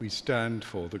We stand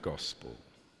for the Gospel.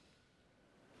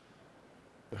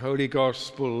 The Holy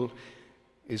Gospel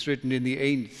is written in the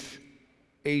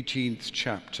 18th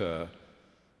chapter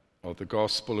of the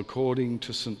Gospel according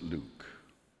to St. Luke,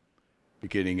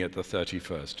 beginning at the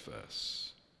 31st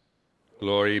verse.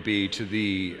 Glory be to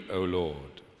thee, O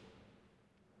Lord.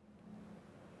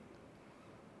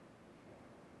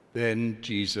 Then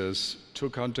Jesus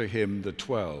took unto him the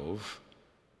 12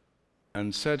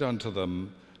 and said unto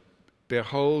them,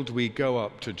 Behold, we go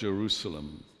up to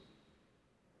Jerusalem,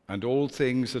 and all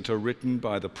things that are written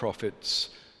by the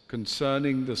prophets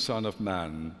concerning the Son of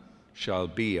Man shall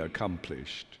be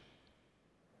accomplished.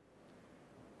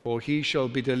 For he shall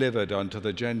be delivered unto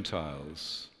the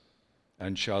Gentiles,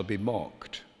 and shall be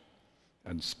mocked,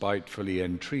 and spitefully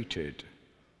entreated,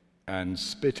 and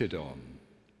spitted on.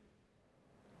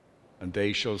 And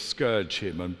they shall scourge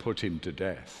him and put him to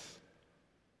death.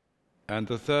 And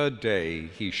the third day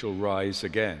he shall rise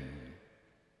again.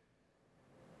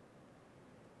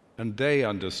 And they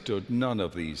understood none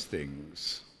of these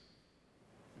things.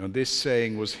 And this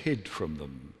saying was hid from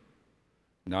them,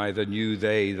 neither knew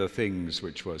they the things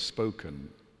which were spoken.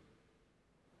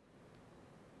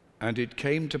 And it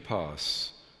came to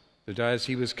pass that as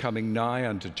he was coming nigh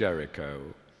unto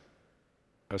Jericho,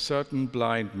 a certain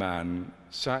blind man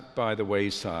sat by the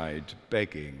wayside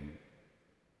begging.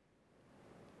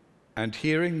 And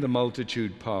hearing the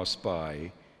multitude pass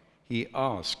by, he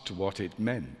asked what it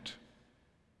meant.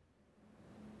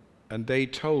 And they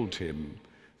told him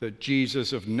that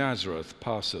Jesus of Nazareth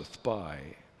passeth by.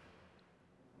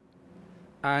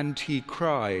 And he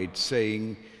cried,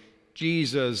 saying,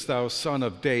 Jesus, thou Son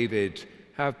of David,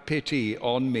 have pity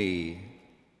on me.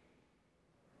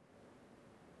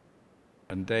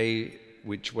 And they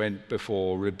which went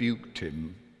before rebuked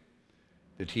him,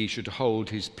 that he should hold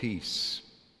his peace.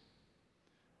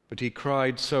 But he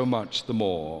cried so much the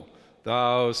more,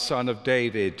 Thou Son of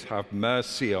David, have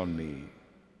mercy on me.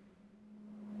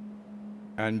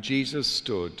 And Jesus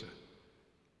stood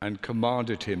and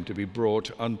commanded him to be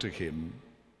brought unto him.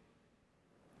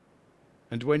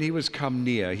 And when he was come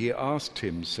near, he asked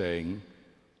him, saying,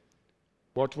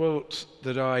 What wilt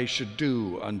that I should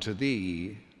do unto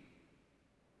thee?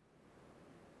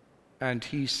 And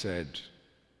he said,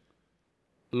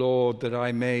 Lord, that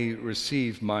I may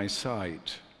receive my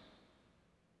sight.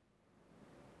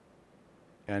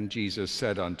 And Jesus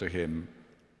said unto him,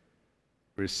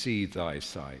 Receive thy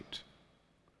sight.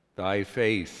 Thy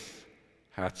faith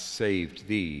hath saved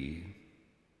thee.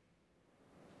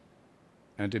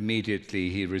 And immediately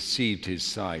he received his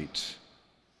sight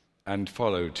and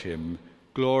followed him,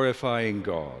 glorifying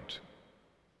God.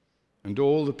 And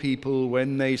all the people,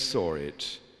 when they saw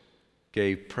it,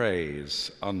 gave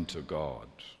praise unto God.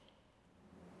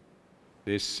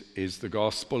 This is the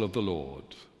gospel of the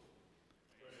Lord.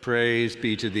 Praise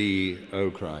be to thee, O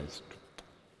Christ.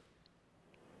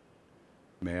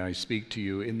 May I speak to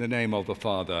you in the name of the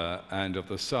Father, and of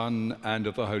the Son, and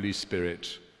of the Holy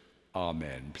Spirit.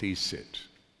 Amen. Please sit.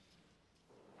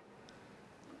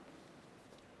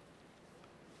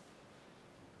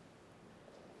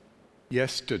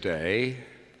 Yesterday,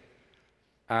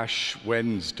 Ash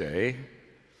Wednesday,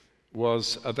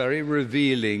 was a very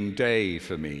revealing day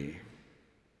for me.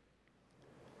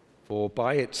 For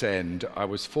by its end, I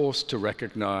was forced to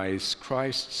recognize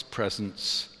Christ's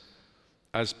presence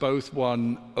as both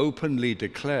one openly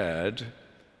declared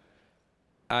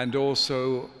and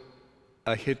also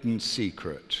a hidden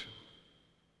secret.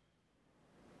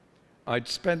 I'd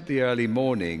spent the early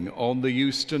morning on the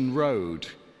Euston Road,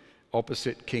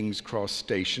 opposite King's Cross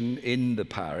Station in the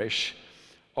parish,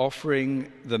 offering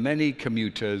the many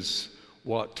commuters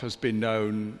what has been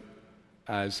known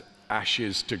as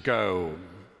ashes to go.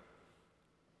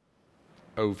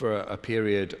 Over a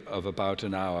period of about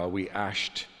an hour, we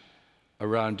ashed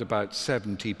around about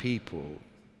 70 people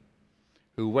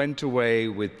who went away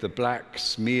with the black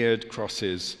smeared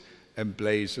crosses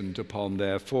emblazoned upon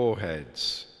their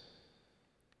foreheads.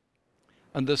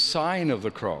 And the sign of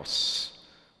the cross,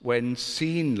 when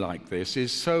seen like this,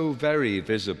 is so very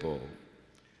visible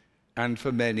and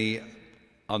for many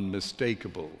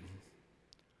unmistakable.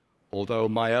 Although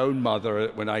my own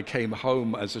mother, when I came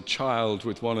home as a child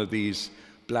with one of these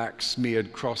black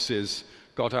smeared crosses,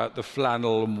 got out the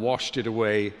flannel and washed it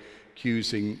away,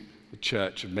 accusing the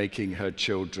church of making her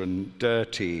children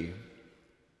dirty.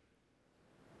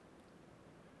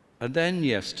 And then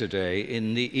yesterday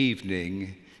in the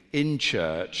evening in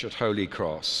church at Holy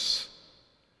Cross,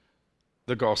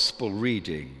 the Gospel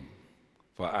reading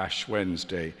for Ash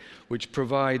Wednesday, which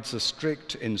provides a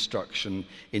strict instruction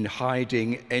in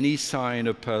hiding any sign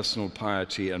of personal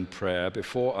piety and prayer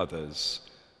before others,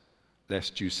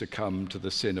 lest you succumb to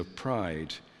the sin of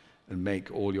pride and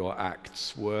make all your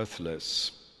acts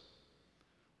worthless.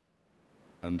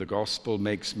 And the gospel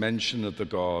makes mention of the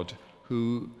God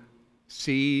who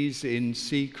sees in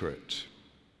secret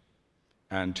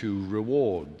and who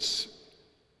rewards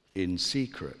in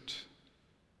secret.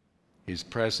 His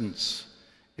presence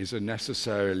is a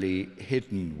necessarily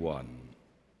hidden one.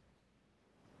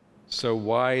 So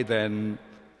why then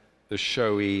the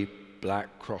showy black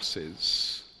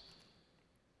crosses?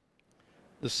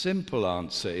 The simple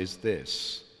answer is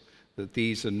this, that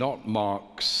these are not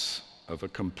marks of a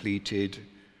completed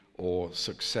or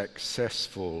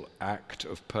successful act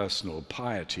of personal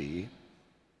piety.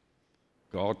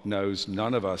 God knows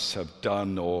none of us have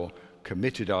done or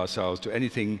committed ourselves to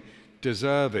anything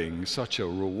deserving such a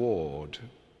reward.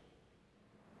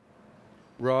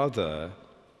 Rather,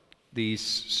 these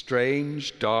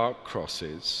strange dark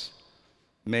crosses,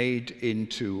 made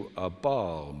into a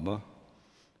balm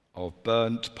of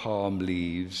burnt palm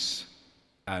leaves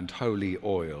and holy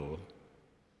oil,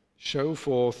 show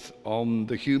forth on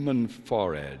the human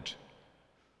forehead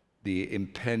the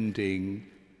impending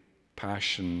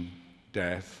passion,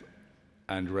 death,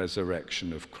 and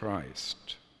resurrection of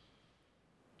Christ.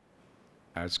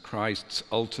 As Christ's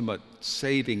ultimate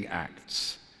saving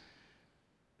acts,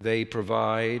 they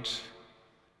provide,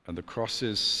 and the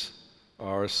crosses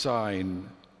are a sign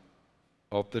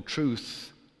of the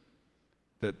truth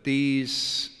that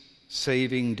these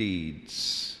saving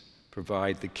deeds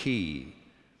provide the key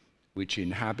which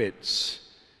inhabits,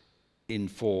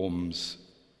 informs,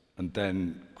 and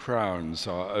then crowns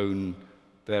our own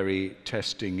very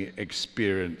testing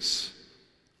experience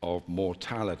of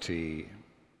mortality.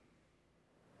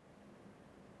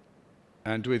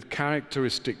 And with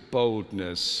characteristic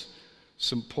boldness,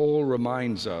 St. Paul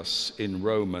reminds us in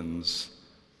Romans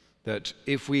that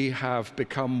if we have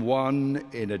become one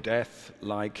in a death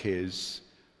like his,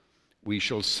 we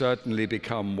shall certainly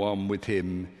become one with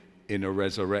him in a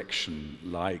resurrection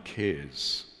like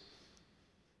his.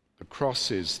 The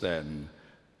crosses, then,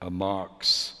 are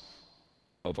marks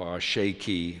of our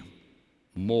shaky,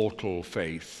 mortal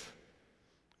faith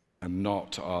and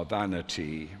not our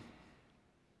vanity.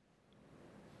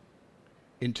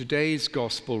 In today's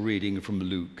gospel reading from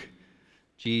Luke,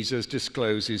 Jesus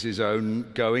discloses his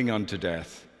own going unto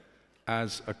death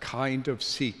as a kind of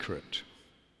secret.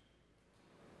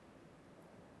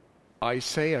 I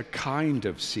say a kind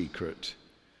of secret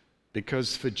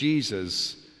because for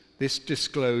Jesus, this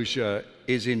disclosure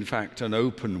is in fact an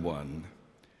open one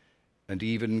and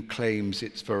even claims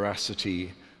its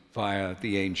veracity via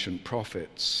the ancient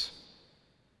prophets.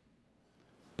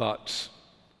 But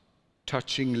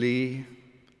touchingly,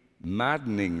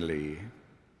 maddeningly,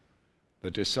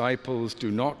 the disciples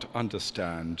do not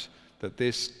understand that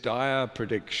this dire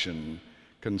prediction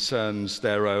concerns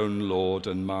their own Lord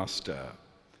and Master,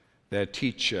 their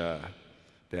teacher,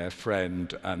 their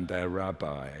friend, and their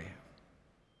rabbi.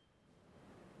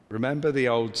 Remember the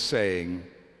old saying,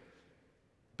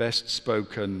 best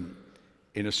spoken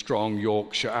in a strong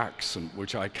Yorkshire accent,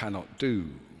 which I cannot do,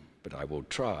 but I will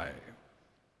try.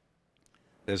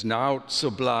 There's nought so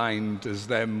blind as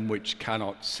them which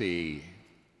cannot see.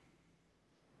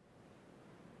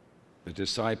 The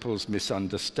disciples'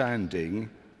 misunderstanding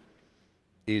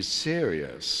is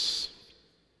serious.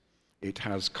 It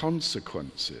has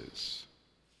consequences.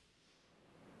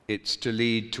 It's to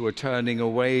lead to a turning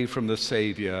away from the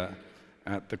Savior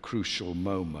at the crucial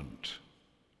moment.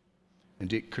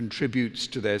 And it contributes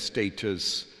to their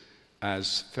status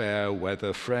as fair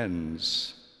weather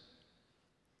friends.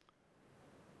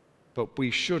 But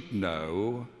we should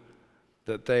know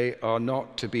that they are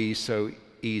not to be so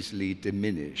easily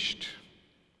diminished.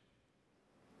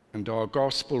 And our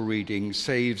gospel reading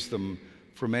saves them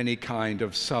from any kind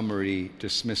of summary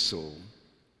dismissal.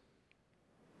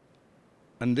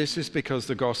 And this is because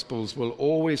the Gospels will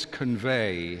always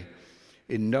convey,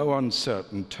 in no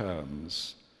uncertain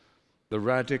terms, the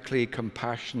radically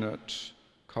compassionate,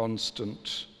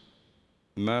 constant,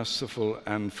 merciful,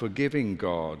 and forgiving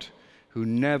God who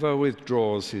never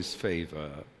withdraws his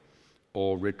favor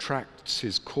or retracts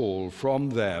his call from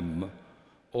them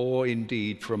or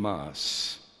indeed from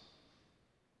us,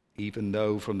 even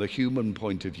though from the human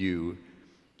point of view,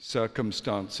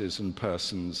 circumstances and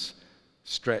persons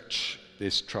stretch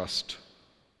this trust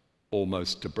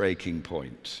almost to breaking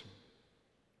point.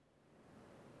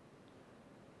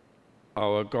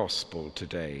 Our gospel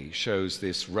today shows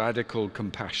this radical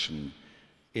compassion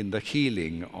in the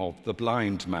healing of the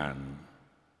blind man.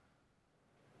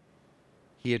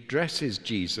 He addresses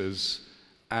Jesus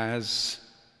as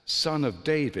Son of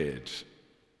David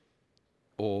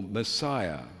or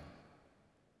Messiah.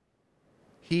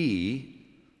 He,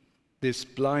 this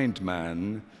blind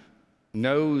man,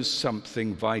 knows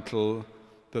something vital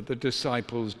that the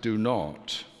disciples do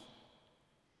not,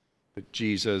 that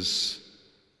Jesus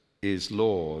is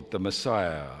Lord, the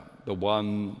Messiah, the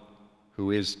one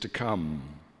who is to come.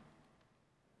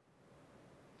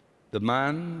 The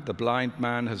blind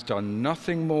man, has done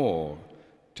nothing more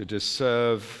to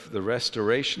deserve the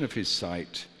restoration of his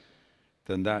sight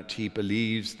than that he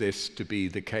believes this to be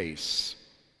the case.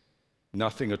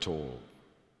 Nothing at all.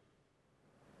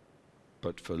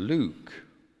 But for Luke,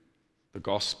 the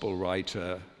gospel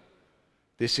writer,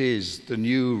 this is the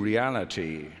new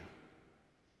reality,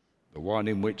 the one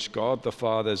in which God the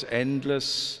Father's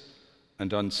endless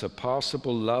and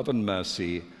unsurpassable love and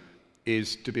mercy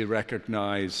is to be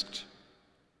recognized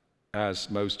as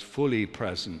most fully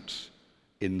present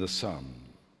in the Son.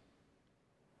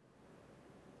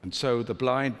 And so the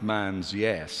blind man's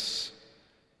yes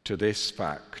to this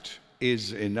fact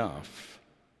is enough.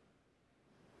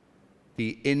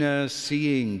 The inner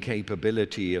seeing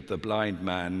capability of the blind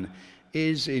man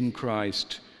is in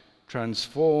Christ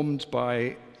transformed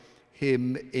by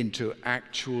him into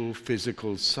actual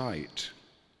physical sight.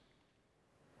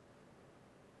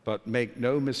 But make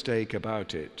no mistake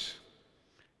about it,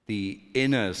 the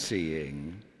inner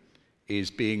seeing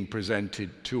is being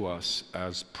presented to us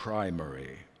as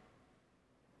primary.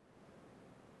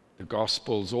 The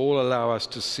Gospels all allow us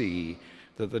to see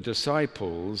that the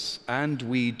disciples, and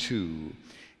we too,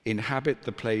 inhabit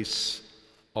the place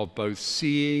of both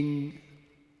seeing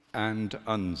and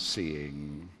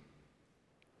unseeing.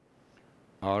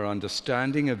 Our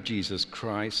understanding of Jesus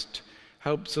Christ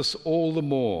helps us all the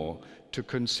more to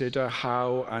consider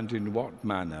how and in what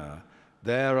manner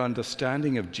their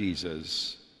understanding of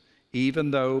Jesus, even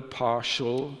though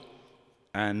partial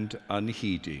and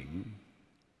unheeding,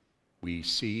 we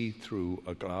see through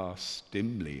a glass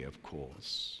dimly, of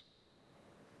course,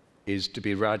 is to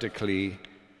be radically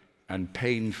and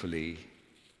painfully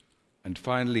and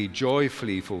finally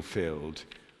joyfully fulfilled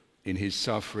in his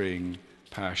suffering,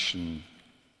 passion,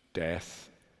 death,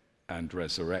 and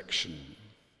resurrection.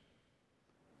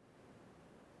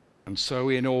 And so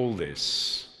in all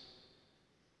this,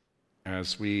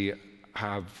 as we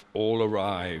have all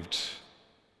arrived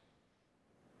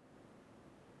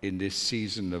in this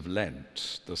season of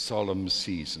Lent, the solemn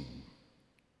season,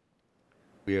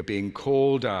 we are being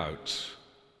called out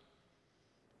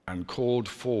and called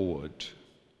forward.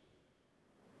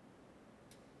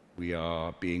 We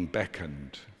are being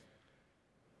beckoned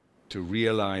to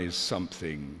realize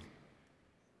something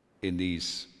in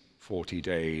these 40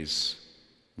 days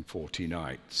and 40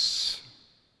 nights.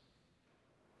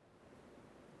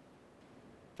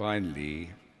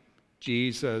 Finally,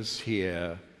 Jesus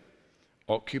here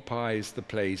occupies the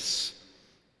place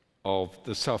of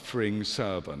the suffering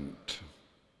servant.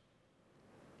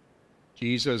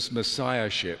 Jesus'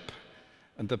 messiahship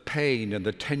and the pain and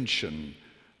the tension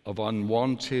of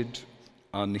unwanted,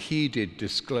 unheeded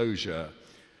disclosure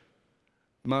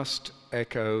must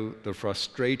echo the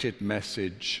frustrated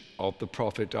message of the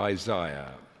prophet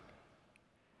Isaiah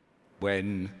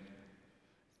when,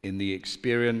 in the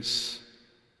experience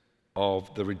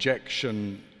of the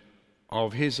rejection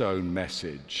of his own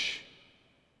message,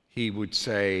 he would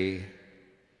say,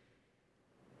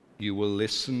 "You will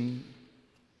listen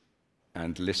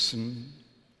and listen,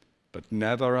 but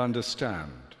never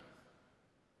understand.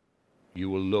 You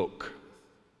will look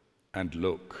and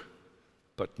look,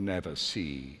 but never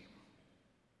see."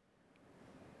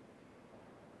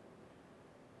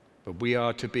 But we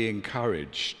are to be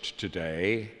encouraged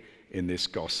today in this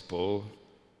gospel,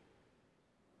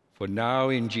 for now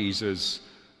in Jesus,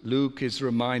 Luke is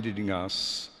reminding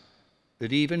us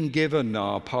that even given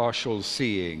our partial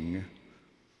seeing,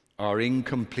 our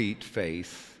incomplete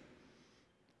faith,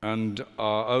 and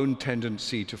our own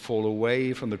tendency to fall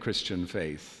away from the Christian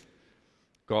faith,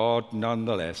 God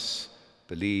nonetheless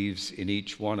believes in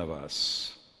each one of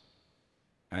us.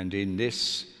 And in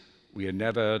this, we are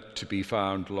never to be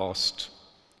found lost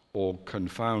or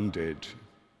confounded,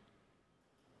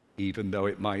 even though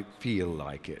it might feel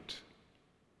like it.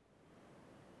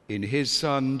 In his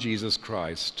Son, Jesus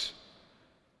Christ,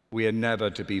 we are never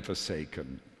to be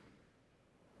forsaken.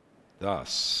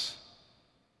 Thus,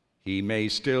 he may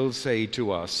still say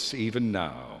to us, even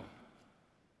now,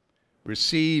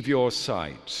 "Receive your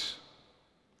sight.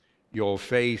 Your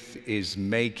faith is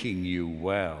making you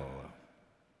well.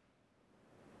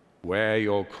 Wear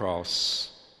your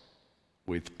cross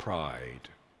with pride."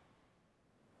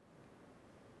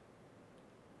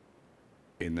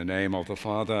 In the name of the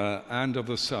Father, and of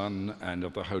the Son, and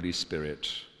of the Holy Spirit.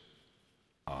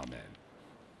 Amen.